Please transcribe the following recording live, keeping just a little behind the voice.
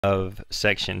of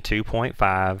section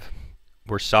 2.5.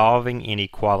 We're solving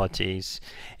inequalities,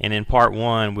 and in part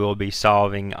 1 we'll be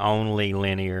solving only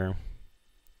linear.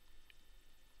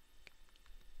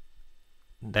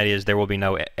 That is, there will be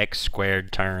no x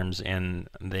squared terms in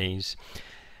these.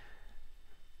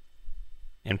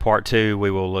 In part 2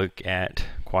 we will look at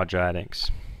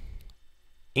quadratics.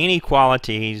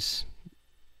 Inequalities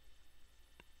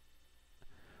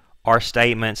are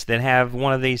statements that have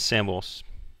one of these symbols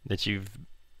that you've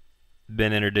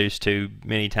been introduced to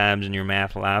many times in your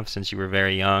math life since you were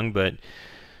very young, but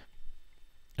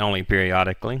only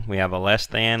periodically. We have a less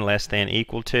than,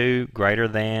 equal to, greater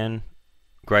than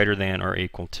or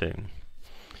equal to.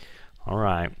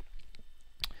 Alright.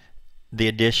 The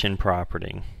addition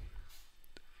property.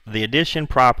 The addition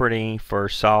property for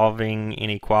solving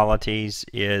inequalities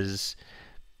is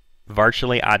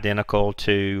virtually identical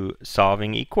to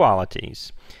solving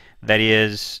equalities. That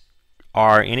is,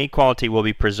 our inequality will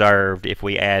be preserved if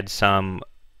we add some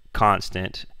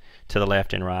constant to the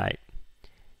left and right.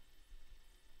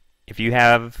 If you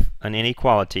have an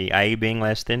inequality, A being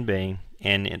less than B,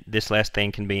 and this less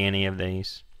than can be any of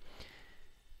these,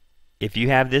 if you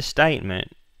have this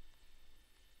statement,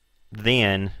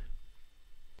 then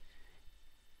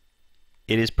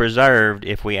it is preserved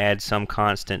if we add some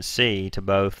constant C to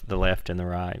both the left and the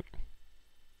right.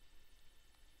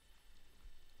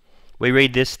 We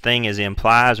read this thing as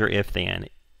implies or if then.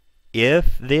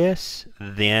 If this,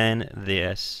 then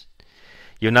this.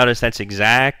 You'll notice that's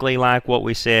exactly like what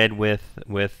we said with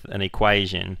an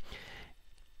equation.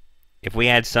 If we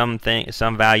add some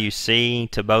value C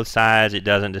to both sides, it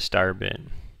doesn't disturb it.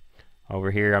 Over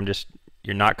here,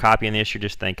 you're not copying this, you're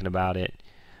just thinking about it.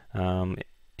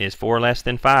 Is 4 less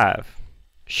than 5?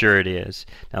 Sure it is.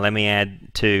 Now let me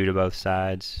add 2 to both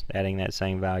sides, adding that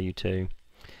same value 2.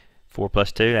 4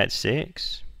 plus 2, that's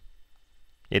 6.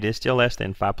 It is still less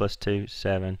than 5 plus 2,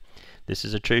 7. This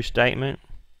is a true statement.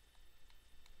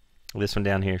 This one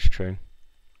down here is true.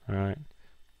 Alright.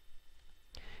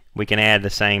 We can add the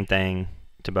same thing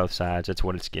to both sides. That's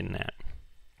what it's getting at.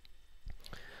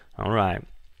 Alright.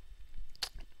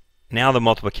 Now the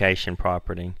multiplication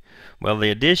property. Well,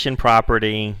 the addition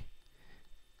property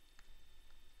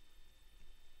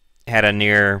had a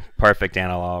near perfect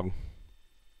analog.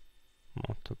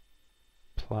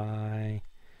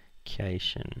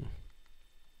 Multiplication.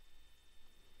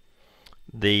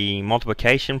 The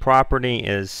multiplication property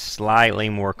is slightly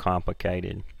more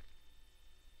complicated.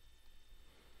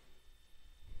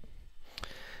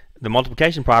 The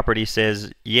multiplication property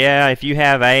says, yeah, if you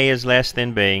have A is less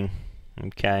than B,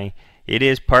 okay, it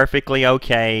is perfectly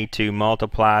okay to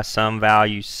multiply some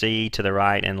value C to the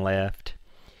right and left,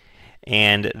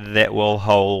 and that will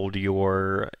hold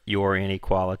your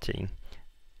inequality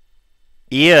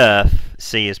if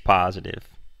C is positive.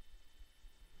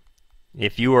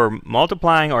 If you are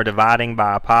multiplying or dividing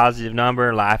by a positive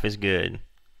number, life is good.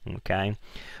 Okay?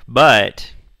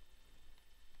 But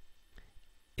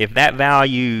if that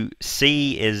value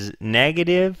C is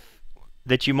negative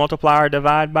that you multiply or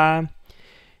divide by,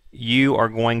 you are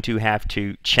going to have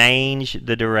to change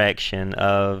the direction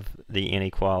of the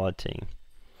inequality.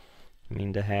 I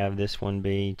mean to have this one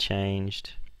be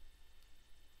changed.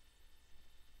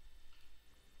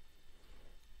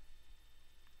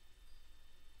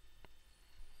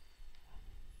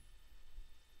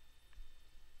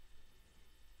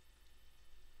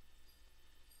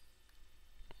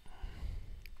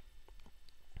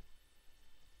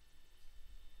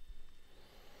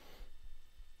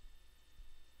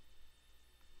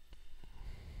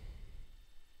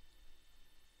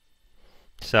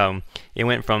 So it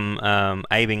went from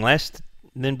A being less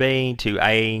than B to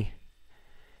A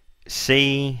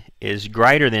C is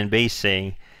greater than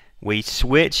BC. We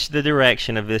switched the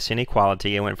direction of this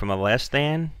inequality. It went from a less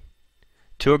than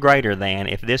to a greater than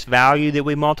if this value that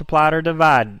we multiplied or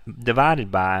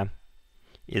divided by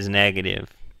is negative.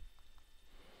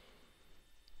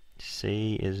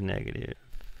 C is negative.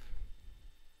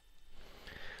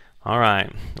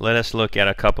 Alright, let us look at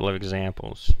a couple of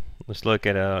examples. Let's look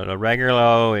at a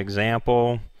regular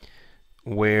example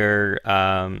where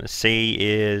C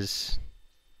is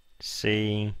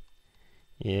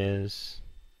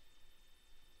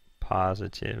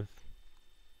positive.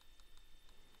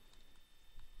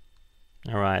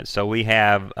 Alright, so we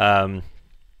have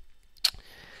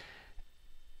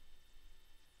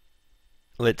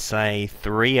let's say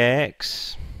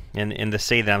 3x, and the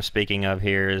C that I'm speaking of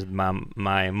here is my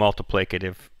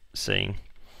multiplicative C.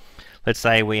 Let's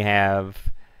say we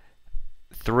have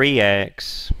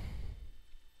 3x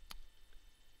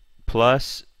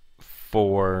plus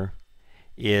 4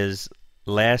 is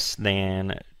less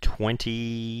than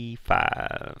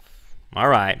 25. All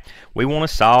right, we want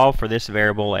to solve for this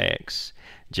variable x.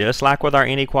 Just like with our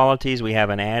inequalities, we have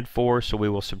an add 4, so we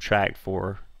will subtract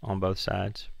 4 on both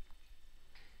sides.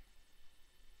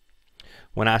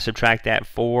 When I subtract that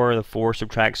 4, the 4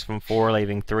 subtracts from 4,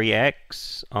 leaving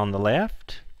 3x on the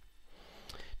left.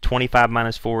 25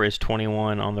 minus 4 is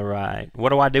 21 on the right. What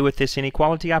do I do with this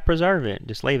inequality? I preserve it.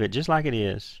 Just leave it just like it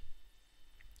is.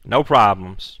 No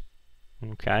problems.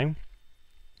 Okay?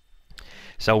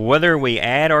 So whether we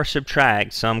add or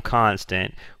subtract some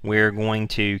constant, we're going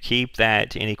to keep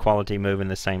that inequality moving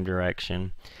the same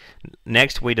direction.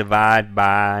 Next, we divide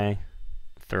by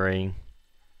 3.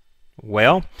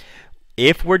 Well,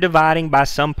 if we're dividing by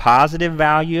some positive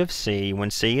value of c,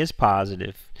 when c is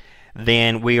positive,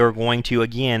 then we are going to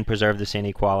again preserve this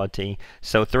inequality.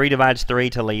 So 3 divides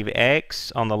 3 to leave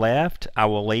x on the left. I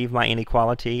will leave my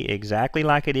inequality exactly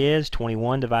like it is.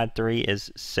 21 divided 3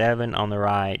 is 7 on the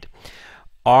right.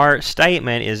 Our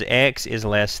statement is x is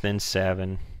less than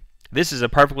 7. This is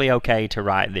perfectly okay to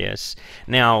write this.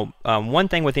 Now, one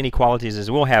thing with inequalities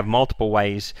is we'll have multiple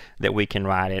ways that we can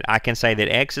write it. I can say that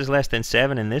x is less than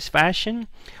 7 in this fashion,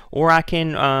 or I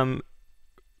can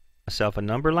myself a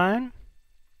number line.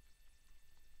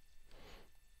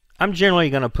 I'm generally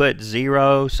going to put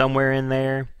 0 somewhere in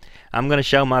there. I'm going to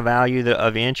show my value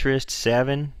of interest,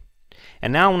 7.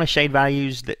 And now I want to shade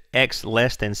values that x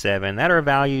less than 7. That are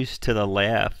values to the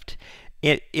left.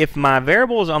 If my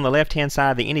variable is on the left-hand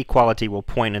side, the inequality will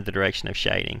point in the direction of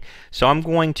shading. So I'm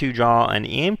going to draw an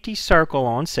empty circle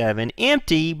on 7.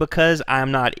 Empty because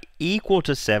I'm not equal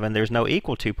to 7. There's no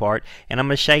equal to part. And I'm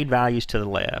going to shade values to the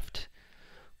left.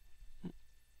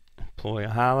 Employ a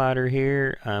highlighter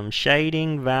here. I'm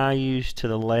shading values to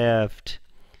the left.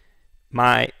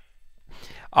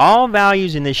 All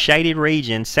values in this shaded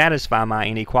region satisfy my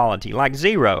inequality, like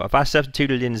 0. If I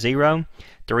substituted in 0,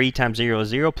 3 times 0 is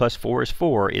 0, plus 4 is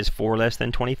 4. Is 4 less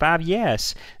than 25?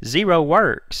 Yes. 0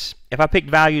 works. If I picked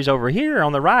values over here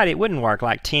on the right, it wouldn't work,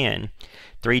 like 10.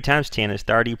 3 times 10 is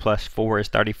 30, plus 4 is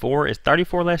 34. Is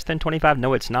 34 less than 25?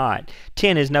 No, it's not.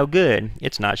 10 is no good.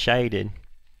 It's not shaded.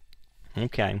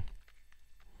 Okay.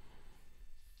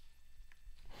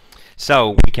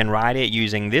 So we can write it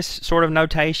using this sort of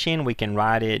notation. We can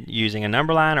write it using a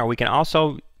number line, or we can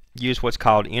also use what's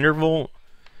called interval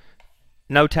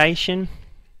notation.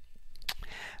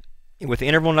 With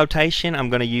interval notation,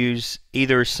 I'm going to use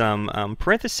either some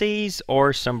parentheses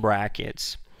or some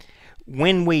brackets.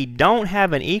 When we don't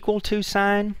have an equal to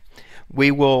sign,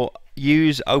 we will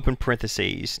use open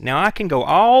parentheses. Now I can go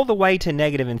all the way to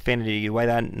negative infinity. The way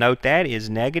that I note that is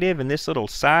negative, and this little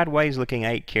sideways looking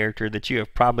 8 character that you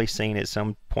have probably seen at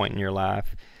some point in your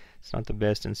life. It's not the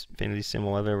best infinity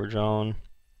symbol I've ever drawn.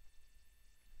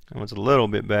 That one's a little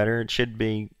bit better. It should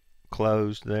be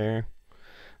closed there.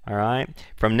 Alright,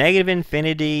 from negative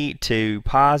infinity to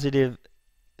positive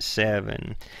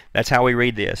 7. That's how we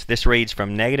read this. This reads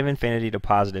from negative infinity to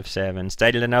positive 7.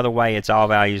 Stated another way, it's all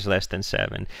values less than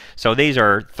 7. So these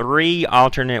are 3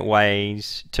 alternate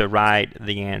ways to write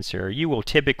the answer. You will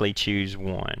typically choose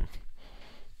one.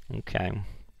 Okay.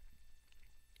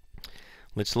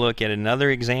 Let's look at another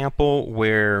example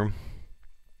where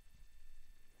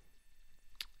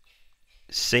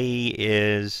C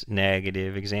is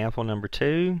negative. Example number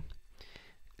 2.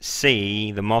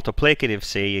 C, the multiplicative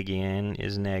C again,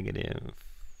 is negative.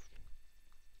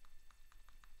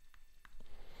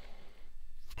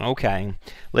 Okay,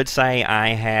 let's say I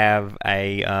have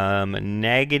a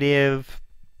negative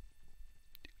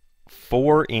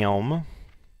 4m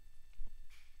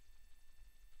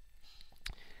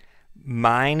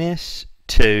minus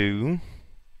 2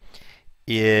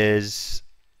 is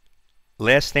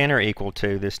less than or equal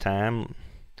to this time.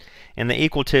 And the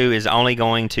equal to is only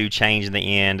going to change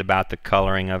the end about the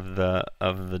coloring of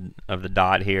the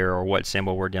dot here, or what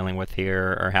symbol we're dealing with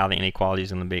here, or how the inequality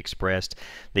is going to be expressed.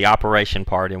 The operation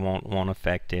part, it won't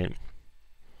affect it.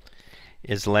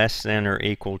 Is less than or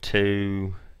equal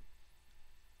to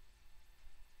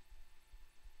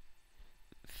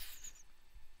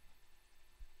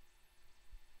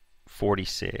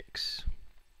 46.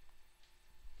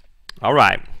 All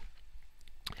right.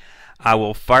 I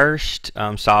will first,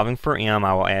 solving for m,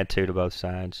 I will add 2 to both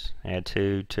sides. Add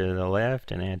 2 to the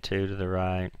left and add 2 to the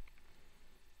right.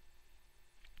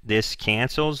 This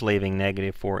cancels, leaving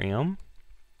negative 4m.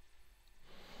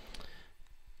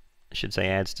 I should say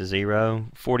adds to 0.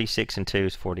 46 and 2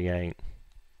 is 48.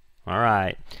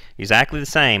 Alright, exactly the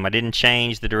same. I didn't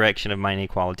change the direction of my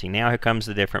inequality. Now here comes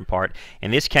the different part. In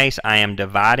this case, I am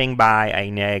dividing by a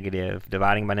negative,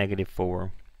 dividing by negative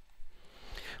 4.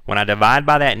 When I divide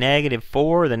by that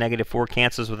 -4, the -4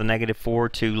 cancels with the -4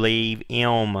 to leave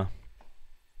m.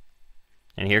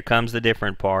 And here comes the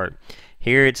different part.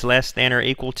 Here it's less than or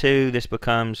equal to. This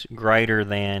becomes greater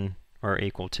than or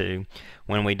equal to.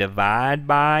 When we divide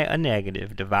by a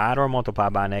negative, divide or multiply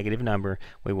by a negative number,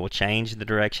 we will change the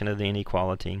direction of the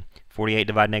inequality. 48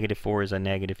 divided -4 is a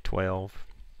 -12.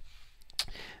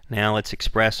 Now let's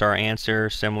express our answer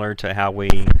similar to how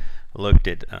we looked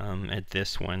at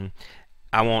this one.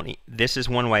 This is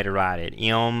one way to write it.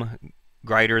 M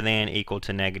greater than equal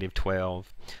to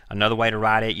 -12. Another way to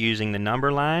write it using the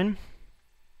number line.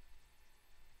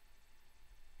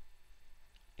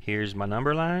 Here's my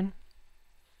number line.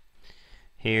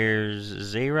 Here's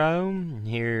 0.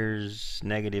 Here's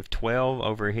 -12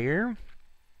 over here.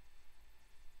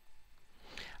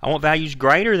 I want values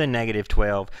greater than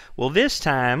 -12. Well, this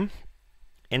time,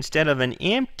 instead of an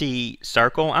empty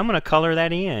circle, I'm going to color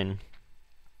that in.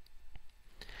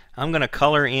 I'm going to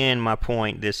color in my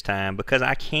point this time because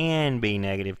I can be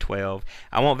 -12.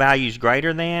 I want values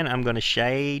greater than. I'm going to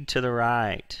shade to the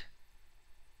right.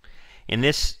 In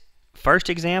this first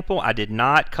example, I did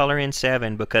not color in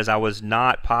 7 because I was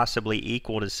not possibly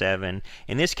equal to 7.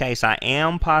 In this case, I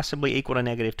am possibly equal to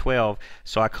 -12,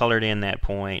 so I colored in that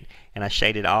point, and I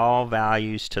shaded all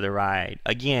values to the right.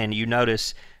 Again, you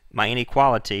notice my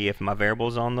inequality, if my variable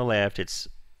is on the left,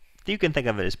 you can think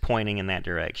of it as pointing in that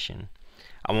direction.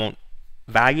 I want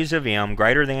values of m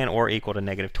greater than or equal to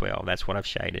 -12. That's what I've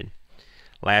shaded.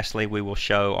 Lastly, we will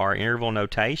show our interval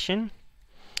notation.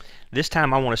 This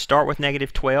time I want to start with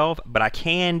 -12, but I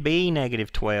can be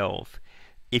 -12.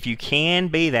 If you can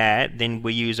be that, then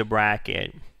we use a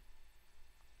bracket,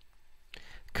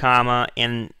 comma,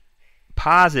 and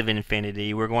positive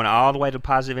infinity. We're going all the way to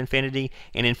positive infinity,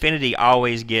 and infinity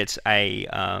always gets a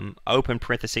open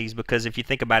parentheses because if you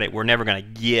think about it, we're never going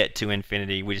to get to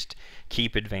infinity. We just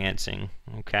keep advancing.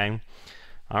 Okay.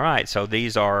 All right. So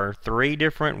these are 3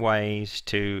 different ways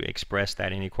to express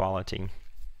that inequality.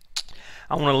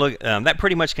 I want to look. That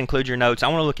pretty much concludes your notes. I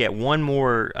want to look at one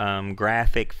more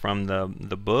graphic from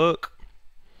the book.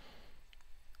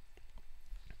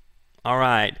 All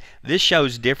right, this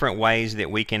shows different ways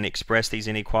that we can express these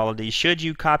inequalities. Should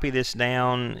you copy this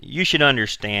down, you should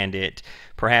understand it.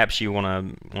 Perhaps you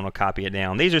want to copy it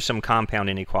down. These are some compound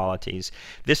inequalities.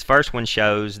 This first one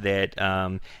shows that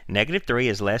 -3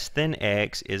 is less than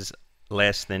x is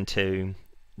less than 2.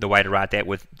 The way to write that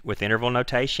with interval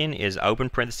notation is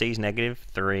open parentheses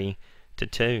 -3 to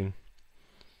 2.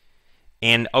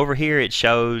 And over here it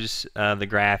shows the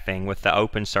graphing with the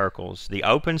open circles. The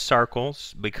open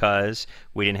circles because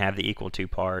we didn't have the equal to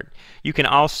part. You can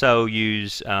also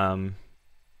use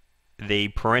the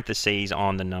parentheses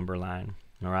on the number line.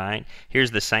 All right. Here's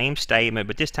the same statement,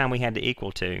 but this time we had the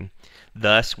equal to.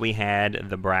 Thus we had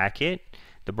the bracket.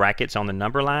 The brackets on the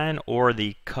number line, or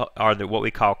what we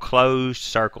call closed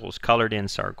circles, colored in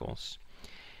circles.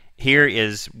 Here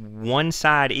is one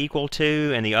side equal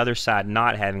to and the other side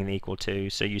not having the equal to.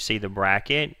 So you see the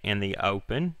bracket and the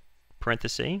open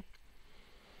parenthesis.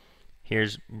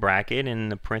 Here's bracket in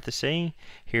the parenthesis.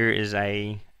 Here is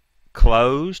a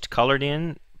closed colored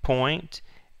in point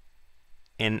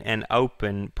and an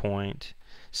open point.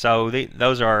 So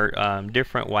those are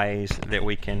different ways that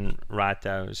we can write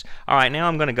those. All right, now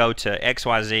I'm going to go to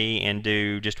XYZ and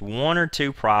do just 1 or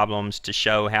 2 problems to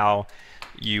show how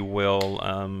you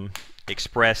will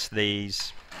express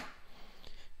these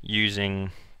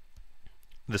using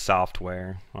the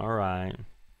software. All right.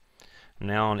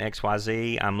 Now on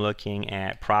XYZ, I'm looking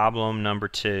at problem number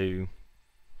 2.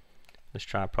 Let's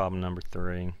try problem number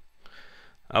 3.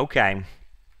 Okay.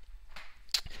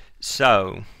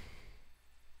 So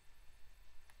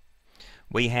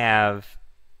we have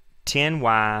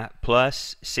 10y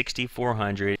plus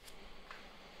 6400.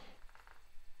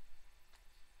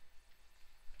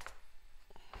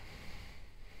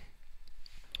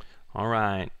 All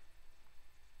right.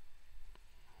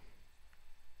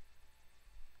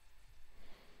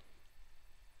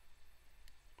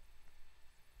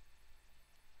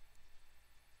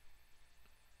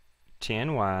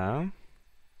 $10y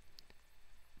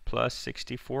plus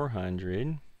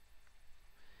 6400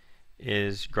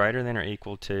 is greater than or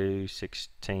equal to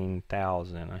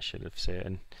 16,000, I should have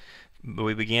said. But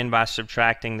we begin by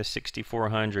subtracting the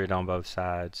 6400 on both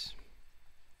sides.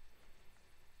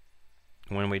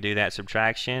 When we do that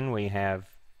subtraction, we have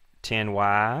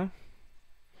 10y.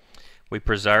 We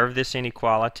preserve this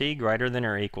inequality, greater than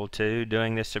or equal to.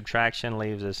 Doing this subtraction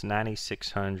leaves us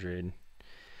 9,600.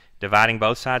 Dividing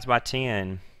both sides by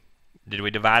 10. Did we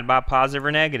divide by a positive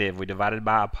or negative? We divided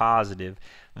by a positive.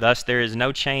 Thus, there is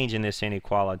no change in this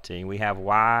inequality. We have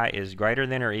y is greater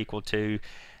than or equal to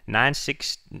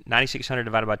 9,600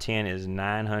 divided by 10 is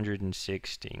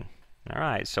 960. All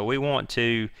right, so we want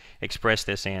to express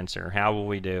this answer. How will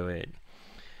we do it?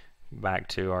 Back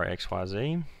to our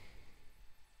XYZ.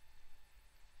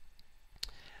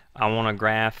 I want a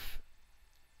graph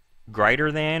greater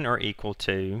than or equal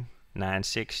to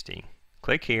 960.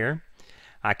 Click here.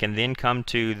 I can then come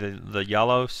to the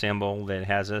yellow symbol that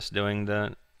has us doing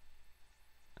the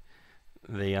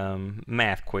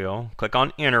math quill. Click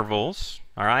on intervals.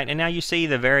 All right, and now you see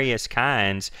the various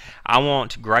kinds. I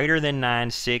want greater than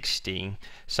 960,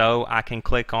 so I can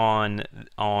click on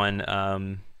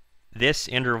this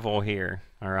interval here.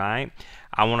 All right,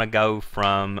 I want to go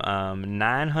from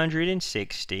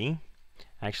 960.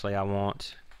 Actually, I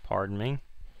want, pardon me,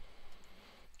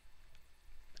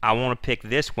 I want to pick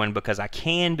this one because I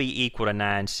can be equal to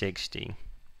 960.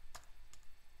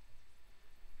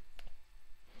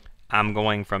 I'm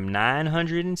going from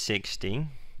 960,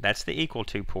 that's the equal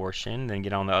to portion, then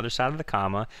get on the other side of the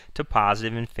comma, to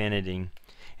positive infinity.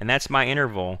 And that's my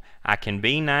interval. I can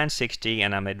be 960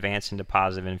 and I'm advancing to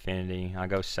positive infinity. I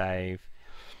go save.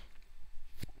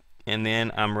 And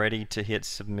then I'm ready to hit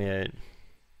submit.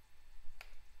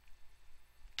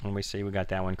 And we see we got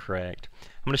that one correct.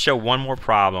 I'm going to show one more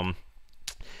problem.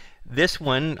 This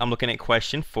one, I'm looking at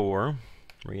question 4.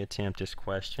 Reattempt this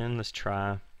question. Let's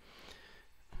try. I'm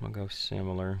going to go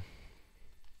similar.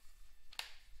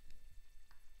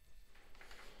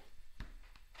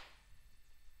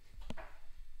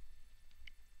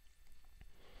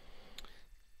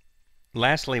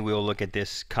 Lastly, we'll look at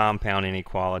this compound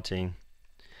inequality.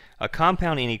 A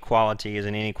compound inequality is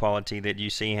an inequality that you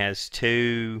see has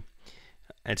two.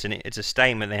 It's a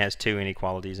statement that has two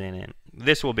inequalities in it.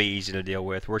 This will be easy to deal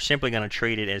with. We're simply going to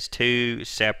treat it as two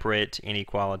separate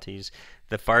inequalities.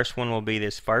 The first one will be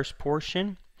this first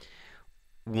portion.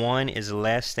 1 is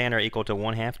less than or equal to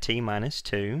 1/2 t minus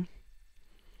 2.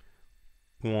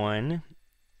 1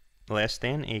 less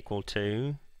than equal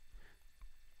to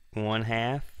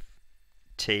 1/2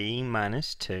 t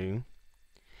minus 2.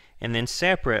 And then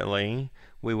separately,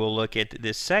 we will look at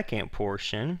this second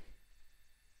portion.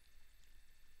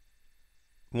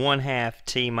 1/2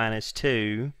 t minus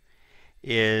 2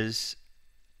 is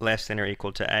less than or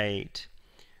equal to 8.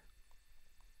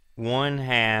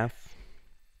 1/2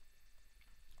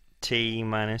 t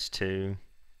minus 2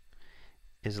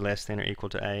 is less than or equal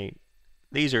to 8.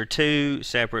 These are two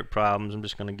separate problems. I'm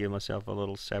just going to give myself a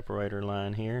little separator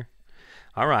line here.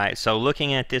 Alright, so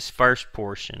looking at this first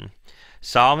portion,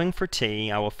 solving for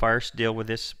t, I will first deal with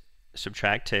this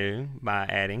subtract 2 by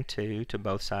adding 2 to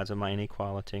both sides of my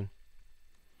inequality.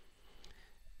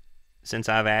 Since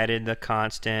I've added the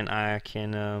constant, I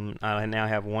can I now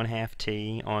have 1/2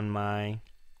 t on my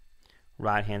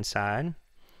right hand side.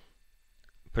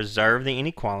 Preserve the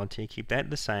inequality, keep that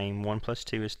the same. 1 plus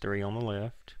 2 is 3 on the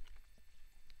left.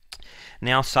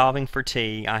 Now solving for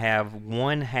t, I have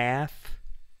 1/2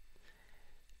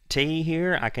 t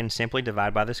here. I can simply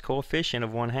divide by this coefficient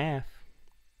of 1/2.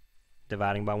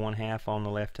 Dividing by 1/2 on the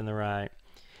left and the right.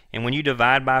 And when you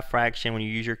divide by a fraction, when you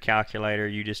use your calculator,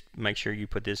 you just make sure you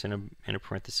put this in a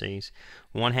parentheses.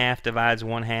 1/2 divides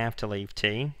 1/2 to leave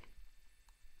t.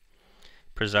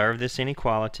 Preserve this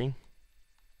inequality.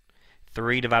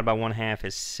 3 divided by 1/2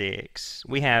 is 6.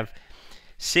 We have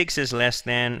 6 is less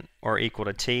than or equal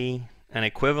to t. An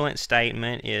equivalent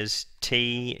statement is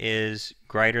t is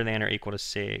greater than or equal to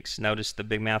 6. Notice the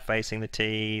big mouth facing the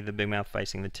t, the big mouth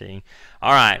facing the t.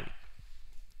 Alright,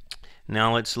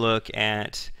 now let's look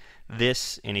at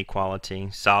this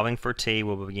inequality. Solving for t,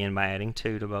 we'll begin by adding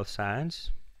 2 to both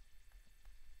sides.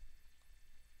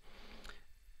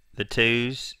 The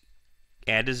 2's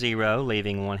add to 0,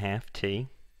 leaving 1/2 t.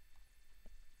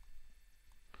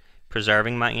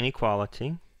 Preserving my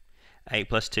inequality. 8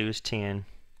 plus 2 is 10.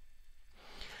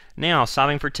 Now,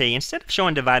 solving for t, instead of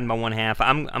showing dividing by 1/2,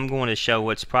 I'm going to show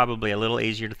what's probably a little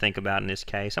easier to think about in this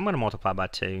case. I'm going to multiply by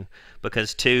 2,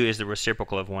 because 2 is the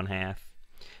reciprocal of 1/2.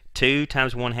 2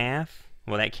 times 1/2,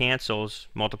 well, that cancels,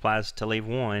 multiplies to leave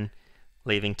 1,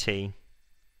 leaving t.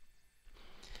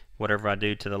 Whatever I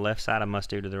do to the left side, I must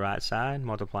do to the right side,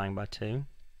 multiplying by 2.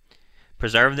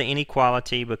 Preserve the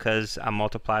inequality because I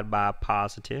multiplied by a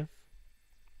positive.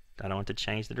 I don't want to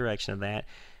change the direction of that.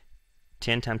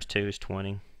 10 times 2 is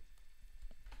 20.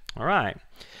 Alright,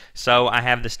 so I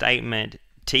have the statement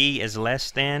t is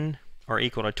less than or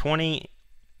equal to 20,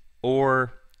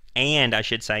 and I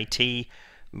should say t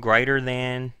greater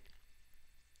than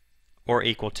or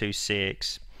equal to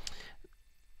 6.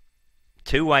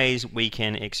 Two ways we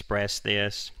can express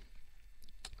this.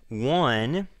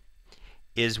 One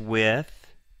is with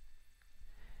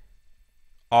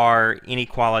our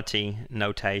inequality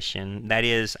notation. That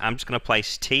is, I'm just going to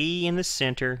place t in the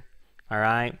center. All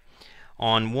right.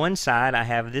 On one side, I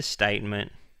have this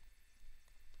statement.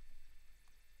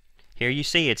 Here you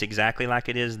see it's exactly like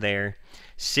it is there.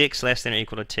 6 less than or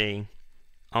equal to t.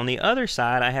 On the other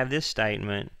side, I have this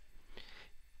statement.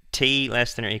 T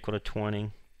less than or equal to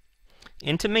 20.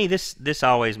 And to me, this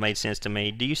always made sense to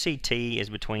me. Do you see t is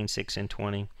between 6 and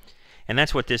 20? And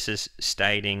that's what this is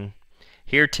stating.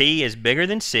 Here t is bigger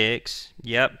than 6.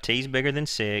 Yep, t is bigger than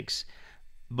 6.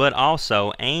 But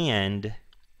also, and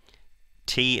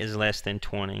t is less than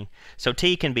 20. So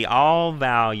t can be all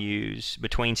values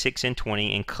between 6 and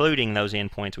 20, including those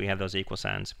endpoints. We have those equal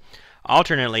signs.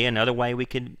 Alternately, another way we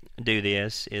could do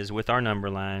this is with our number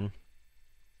line.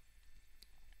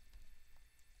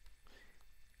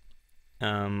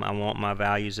 I want my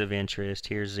values of interest.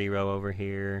 Here's 0 over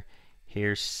here.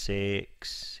 Here's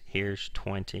 6. Here's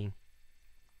 20.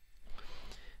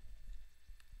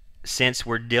 Since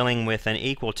we're dealing with an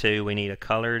equal to, we need a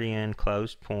colored in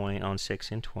closed point on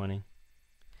 6 and 20.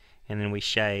 And then we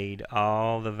shade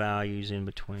all the values in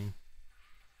between.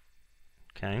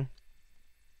 Okay?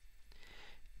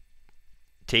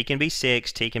 T can be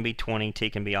 6, T can be 20, T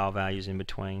can be all values in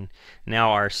between.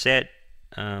 Now our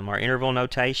our interval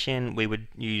notation, we would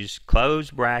use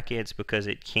closed brackets because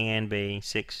it can be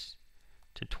 6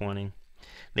 to 20.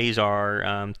 These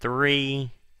are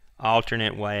 3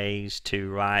 alternate ways to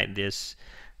write this,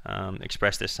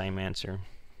 express this same answer.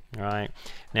 All right.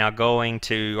 Now going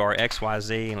to our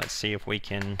XYZ, let's see if we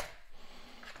can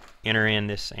enter in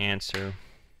this answer.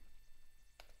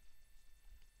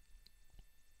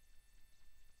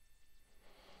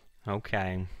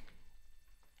 Okay.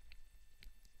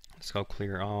 Let's go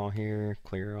clear all here,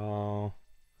 clear all.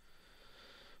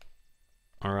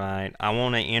 All right. I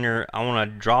want to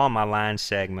draw my line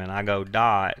segment. I go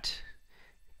dot,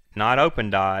 not open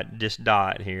dot, just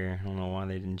dot here. I don't know why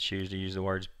they didn't choose to use the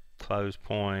words close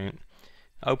point,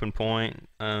 open point.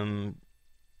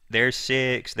 There's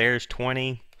 6, there's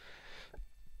 20,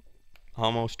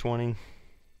 almost 20.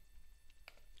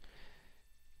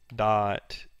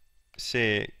 Dot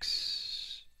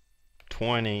 6,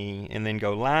 20, and then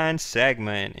go line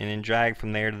segment and then drag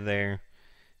from there to there.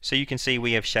 So you can see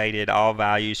we have shaded all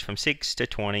values from 6 to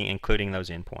 20, including those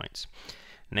endpoints.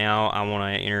 Now I want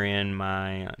to enter in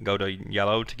go to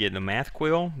yellow to get the math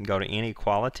quill, go to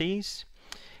inequalities,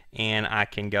 and I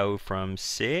can go from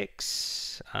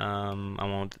 6, I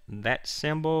want that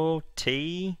symbol,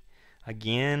 t,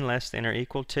 again less than or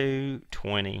equal to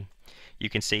 20. You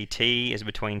can see t is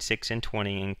between 6 and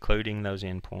 20, including those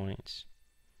endpoints.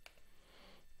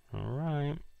 All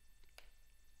right.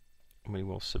 We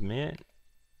will submit,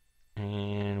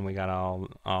 and we got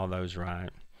all those right.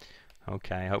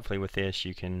 Okay, hopefully with this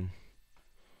you can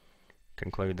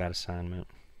conclude that assignment.